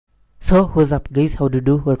So what's up guys, how do you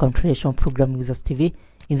do? Welcome to ProgrammingWizards TV.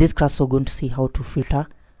 In this class we're going to see how to filter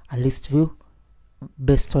a list view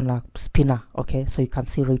based on a spinner. Okay, so you can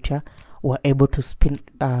see right here we're able to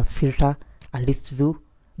filter a list view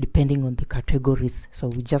depending on the categories. So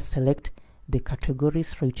we just select the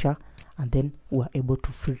categories right here and then we're able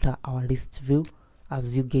to filter our list view,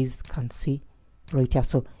 as you guys can see right here.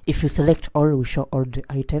 So if you select all, we show all the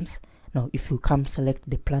items. Now if you come select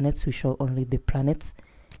the planets, we show only the planets.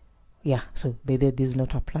 Yeah, so by the way, this is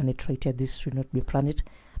not a planet right here, this should not be a planet.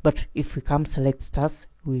 But if we come select stars,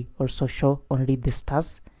 we also show only the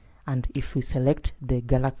stars. And if we select the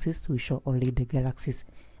galaxies, we show only the galaxies.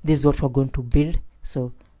 This is what we're going to build,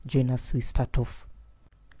 so join us, we start off.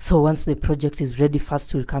 So once the project is ready,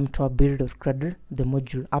 first we'll come to our build.gradle, the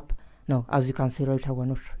module app. Now as you can see right here, we're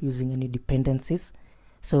not using any dependencies.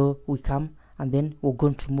 So we come and then we're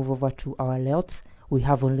going to move over to our layouts. We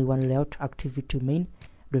have only one layout, activity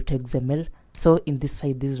main.xml. So in this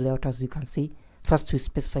side, this layout, as you can see, first we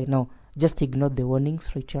specify. Now just ignore the warnings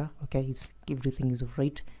right here. Okay, it's everything is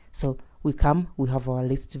right. So we come, we have our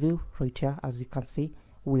list view right here, as you can see.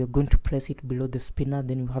 We are going to place it below the spinner.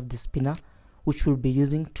 Then we have the spinner, which we'll be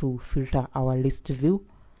using to filter our list view.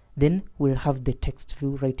 Then we'll have the text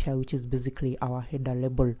view right here, which is basically our header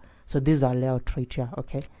label. So this is our layout right here.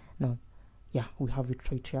 Okay, now yeah, we have it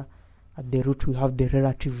right here. At the root we have the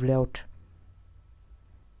relative layout.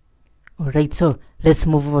 Alright, so let's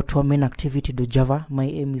move over to our MainActivity.java. My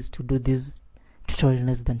aim is to do this tutorial in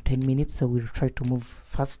less than 10 minutes, so we'll try to move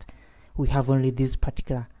fast. We have only this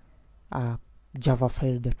particular Java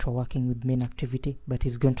file that we're working with, MainActivity, but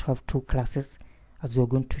it's going to have two classes, as we're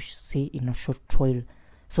going to see in a short while.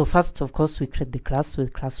 So first, of course, we create the class. So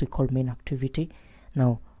the class we call MainActivity.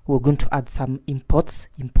 Now we're going to add some imports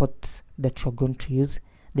that we're going to use.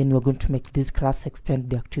 Then we're going to make this class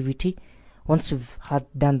extend the activity. Once you've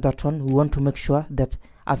done that one, we want to make sure that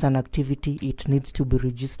as an activity it needs to be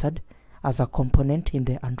registered as a component in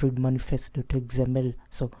the Android manifest.xml.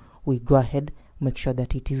 So we go ahead, make sure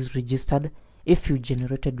that it is registered. If you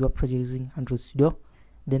generated your project using Android Studio,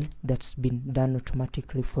 then that's been done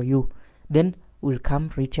automatically for you. Then we'll come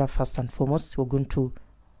right here. First and foremost, we're going to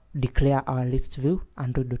declare our list view,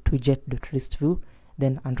 android.widget.listView,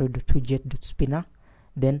 then android.widget.spinner.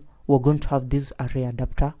 Then we're going to have this array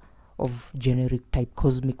adapter of generic type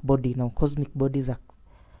cosmic body. Now cosmic body is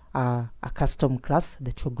a custom class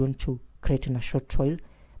that we're going to create in a short while.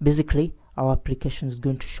 Basically our application is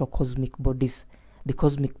going to show cosmic bodies. The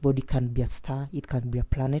cosmic body can be a star, it can be a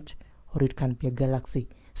planet, or it can be a galaxy.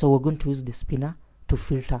 So we're going to use the spinner to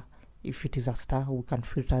filter. If it is a star, we can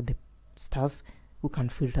filter the stars, we can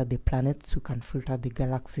filter the planets, we can filter the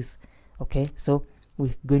galaxies. Okay, so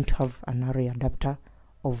we're going to have an array adapter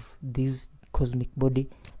of this cosmic body.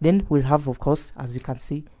 Then we'll have, of course, as you can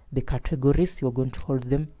see, the categories. You're going to hold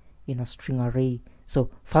them in a string array. So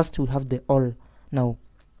first we have the all. Now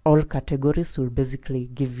all categories will basically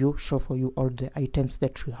show for you all the items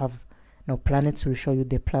that we have. Now planets will show you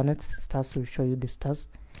the planets, stars will show you the stars,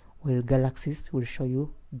 while galaxies will show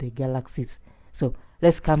you the galaxies. So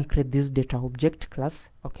let's come create this data object class.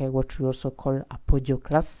 Okay, what we also call a Pojo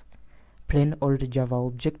class, plain old Java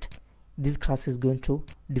object. This class is going to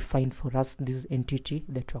define for us this entity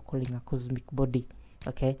that we're calling a cosmic body.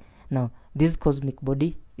 Okay, now this cosmic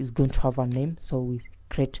body is going to have a name, so we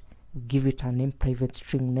give it a name, private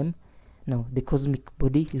string name. Now the cosmic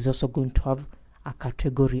body is also going to have a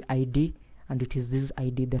category ID, and it is this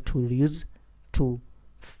ID that we'll use to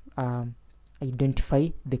identify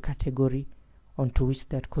the category onto which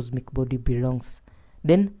that cosmic body belongs.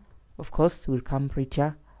 Then of course we'll come right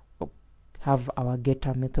here, have our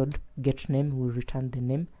getter method, get name will return the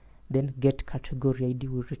name, then get category ID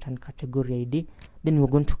will return category ID. Then we're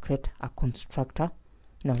going to create a constructor.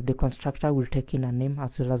 Now the constructor will take in a name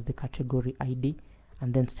as well as the category ID,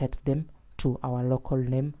 and then set them to our local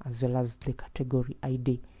name as well as the category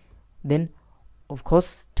ID. Then of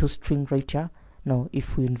course toString right here. Now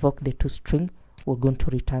if we invoke the toString, we're going to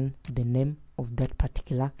return the name of that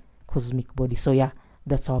particular cosmic body. So yeah,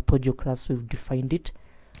 that's our Pojo class. We've defined it.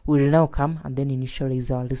 We'll now come and then initialize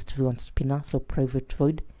our list view on spinner. So private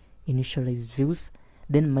void initialize views,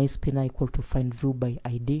 then my spinner equal to find view by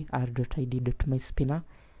id, r.id.myspinner.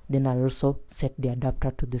 Then I'll also set the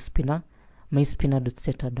adapter to the spinner. My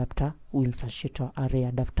spinner.set adapter, we insert our array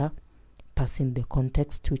adapter, pass in the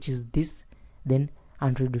context, which is this. Then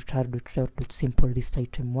android.r.simple list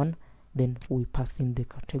item 1. Then we pass in the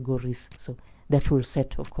categories. So that will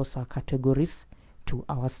set, of course, our categories to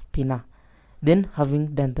our spinner. Then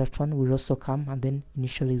having done that one, we'll also come and then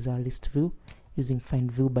initialize our list view using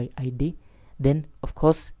find view by id. Then of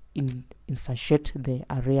course instantiate the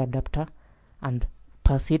array adapter and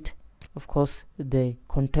pass it, of course, the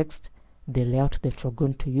context, the layout that you're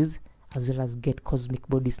going to use, as well as get cosmic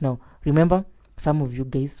bodies. Now remember, some of you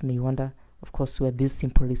guys may wonder, of course, where this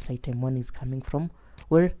simple list item 1 is coming from.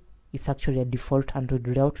 Well, it's actually a default Android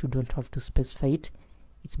layout. You don't have to specify it.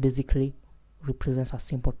 It basically represents a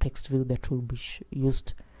simple text view that will be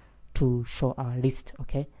used to show our list.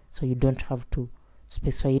 Okay, so you don't have to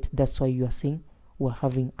specify it. That's why you are seeing we're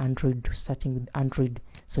having Android, starting with Android,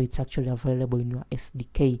 so it's actually available in your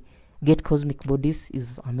SDK. Get cosmic bodies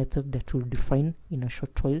is a method that will define in a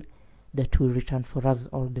short while that will return for us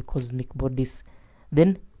all the cosmic bodies.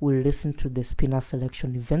 Then we'll listen to the spinner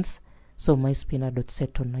selection events. So my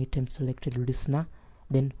spinner.set on item selected listener.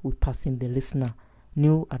 Then we pass in the listener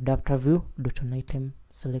new adapter view dot on item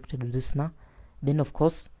selected listener. Then of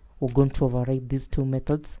course we're going to override these two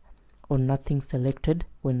methods on nothing selected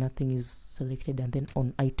when nothing is selected, and then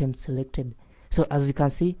on item selected. So as you can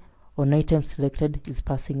see, on item selected is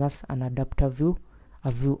passing us an adapter view,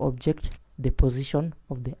 a view object, the position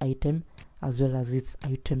of the item, as well as its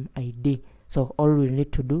item ID. So all we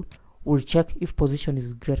need to do, we'll check if position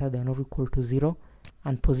is greater than or equal to 0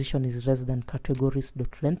 and position is less than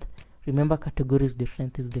categories.length. Remember,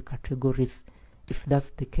 categories.length is the categories. If that's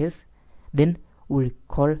the case, then we'll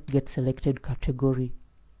call get selected category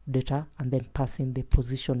data and then pass in the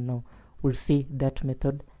position. Now we'll see that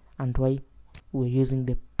method and why we're using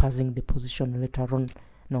the passing the position later on.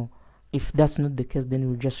 Now if that's not the case, then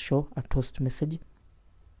we'll just show a toast message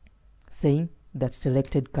saying that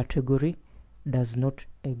selected category does not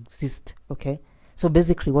exist. Okay, so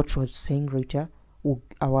basically what we're saying right here,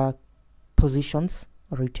 our positions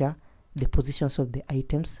right here, the positions of the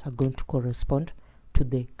items are going to correspond to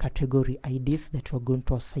the category IDs that we're going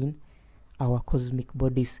to assign our cosmic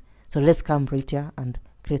bodies. So let's come right here and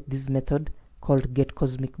create this method called get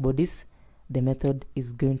cosmic bodies. The method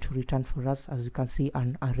is going to return for us, as you can see,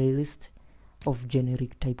 an array list of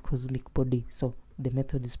generic type cosmic body. So the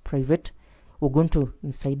method is private. We're going to,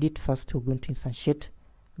 inside it, first we're going to instantiate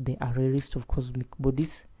the array list of cosmic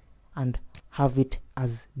bodies and have it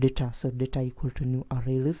as data. So data equal to new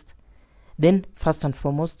array list. Then first and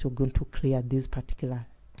foremost, we're going to clear this particular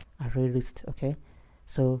array list. Okay,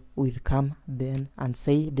 so we'll come then and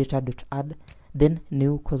say data.add, then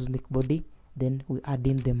new cosmic body, then we add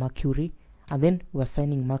in the Mercury, and then we're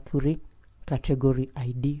assigning Mercury category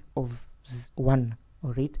ID of 1.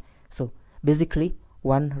 All right, so basically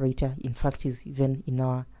 1 right here, in fact, is even in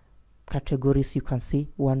our categories, you can see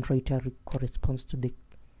 1 right here corresponds to the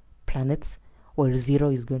planets, where 0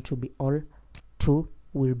 is going to be all, 2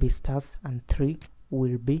 will be stars, and 3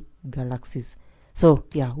 will be galaxies. So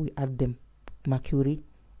yeah, we add the Mercury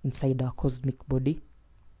inside our cosmic body,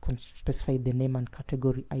 specify the name and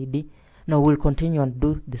category ID. Now we'll continue and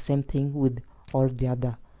do the same thing with all the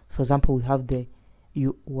other. For example, we have the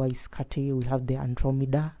UY's category, we have the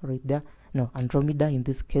Andromeda right there. Now Andromeda, in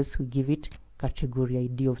this case, we give it category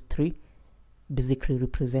ID of 3, basically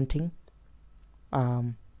representing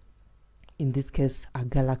in this case a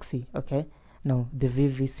galaxy. Okay, now the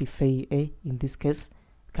VVC FA, in this case,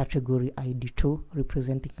 category ID 2,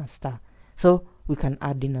 representing a star. So we can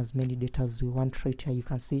add in as many data as we want right here. You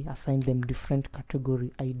can see, assign them different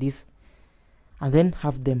category IDs and then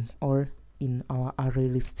have them all in our array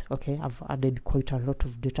list. Okay, I've added quite a lot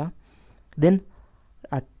of data. Then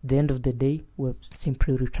at the end of the day, we're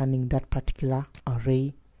simply returning that particular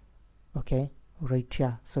array. Okay, right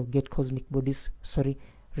here. So get cosmic bodies,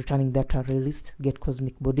 returning that array list, get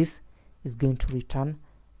cosmic bodies is going to return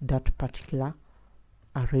that particular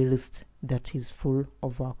array list that is full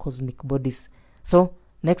of our cosmic bodies. So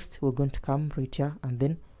next we're going to come right here and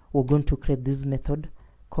then we're going to create this method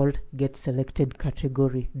called get selected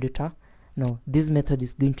category data. Now this method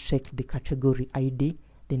is going to check the category ID,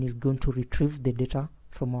 then is going to retrieve the data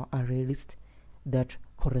from our array list that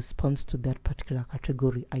corresponds to that particular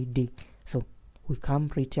category ID. So we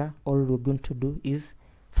come right here, all we're going to do is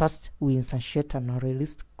first we instantiate an array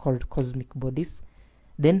list called cosmic bodies,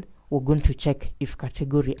 then we're going to check if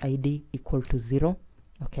category ID equal to 0.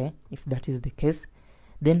 Okay, if that is the case,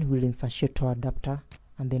 then we'll instantiate our adapter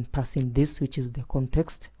and then pass in this, which is the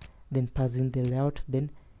context, then pass in the layout, then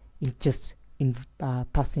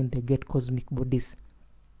pass in the get cosmic bodies.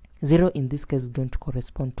 0 in this case is going to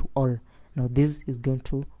correspond to all. Now this is going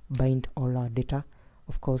to bind all our data,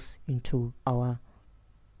 of course, into our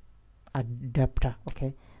adapter.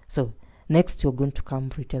 Okay, so next we're going to come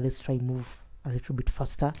right here. Let's try move a little bit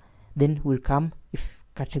faster. Then we'll come, if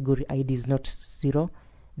category ID is not 0,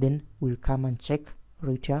 then we'll come and check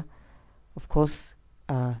right here, of course,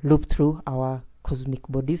 loop through our cosmic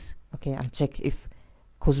bodies, okay, and check if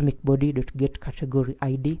cosmic body.get category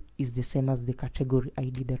ID is the same as the category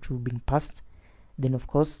ID that we've been passed. Then of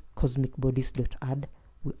course cosmic bodies.add,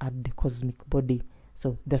 we add the cosmic body.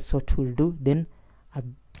 So that's what we'll do. Then at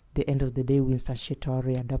the end of the day, we instantiate our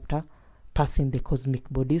array adapter, passing the cosmic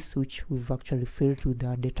bodies which we've actually filled with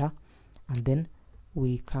our data, and then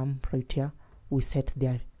we come right here, we set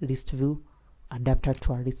their ListView adapter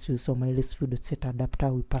to our ListView. So my ListView.set adapter,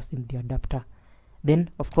 we pass in the adapter.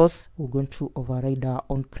 Then of course we're going to override our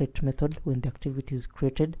onCreate method when the activity is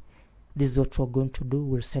created. This is what we're going to do.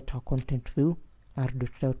 We'll set our content view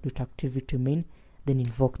r.out.activity main, then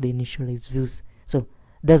invoke the initialize views. So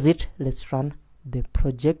that's it. Let's run the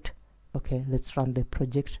project. Okay, let's run the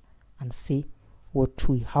project and see what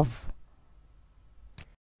we have.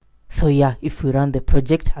 So yeah, if we run the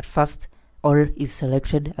project, at first all is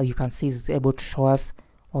selected. As you can see, it's able to show us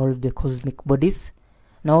all the cosmic bodies.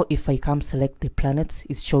 Now if I come select the planets,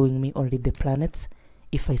 it's showing me only the planets.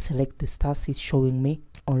 If I select the stars, it's showing me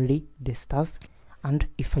only the stars. And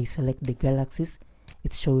if I select the galaxies,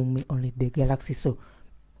 it's showing me only the galaxies. So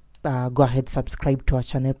go ahead, subscribe to our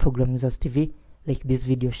channel ProgrammingWizards TV, like this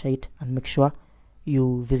video, share it, and make sure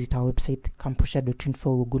you visit our website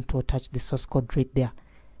campusha.info. We're going to attach the source code right there.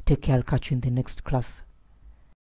 Take care. I'll catch you in the next class.